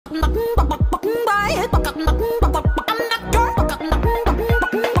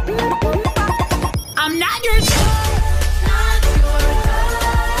I'm not your you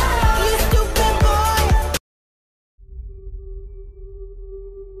stupid boy.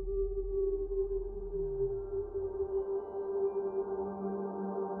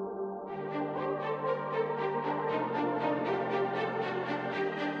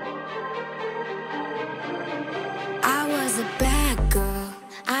 I was a bad girl,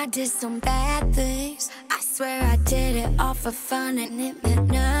 I did some bad things. I swear I did it all for fun and it meant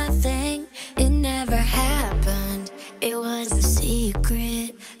nothing. It never happened, it was a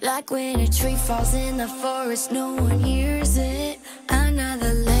secret. Like when a tree falls in the forest, no one hears it.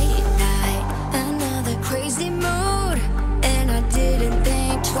 Another late night, another crazy mood. And I didn't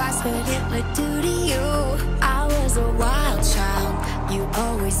think twice what it would do to you. I was a wild child, you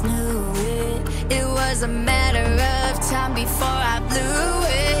always knew it. It was a matter of time before I blew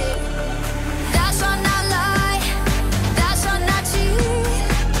it. Thou shalt not lie, thou shalt not cheat,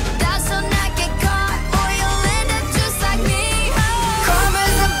 thou shalt not get caught, or you'll end up just like me.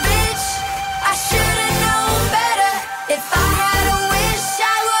 Karma's a bitch, I should've known better. If I had a wish,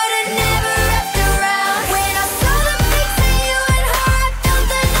 I would've never left around. When I saw the pics of you and her, I felt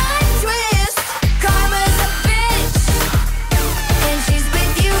the night twist. Karma's a bitch, and she's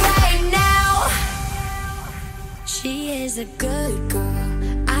with you right now. She is a good girl,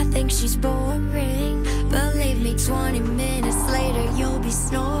 I think she's boring. Believe me, 20 minutes later you'll be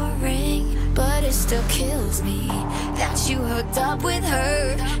snoring. But it still kills me that you hooked up with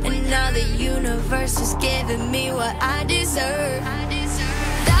her, and now the universe is giving me what I deserve.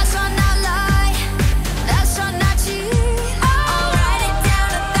 Thou shalt not lie, thou shalt not cheat. I'll write it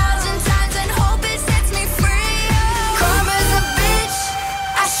down 1,000 times and hope it sets me free. Karma's a bitch,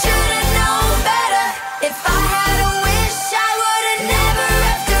 I should've known better. If I had a wish, I would've never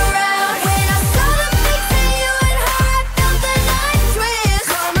left around. When I saw the pics of you and her, I felt the night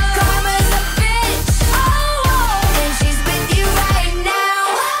twist. Karma's a bitch, and she's with you right now.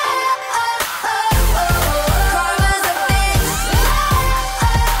 Karma's a bitch,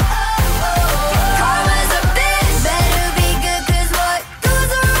 karma's a bitch. Better be good, 'cause what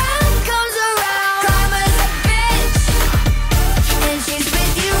goes around comes around. Karma's a bitch, and she's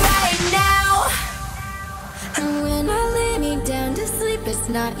with you right now. And when I lay me down to sleep, it's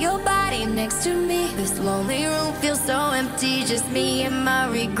not your body next to me. This lonely room feels so empty, just me and my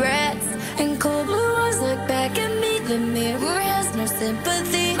regrets. And cold blue eyes look back at me, the mirror has no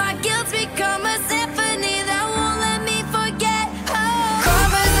sympathy. My guilt's become a sin.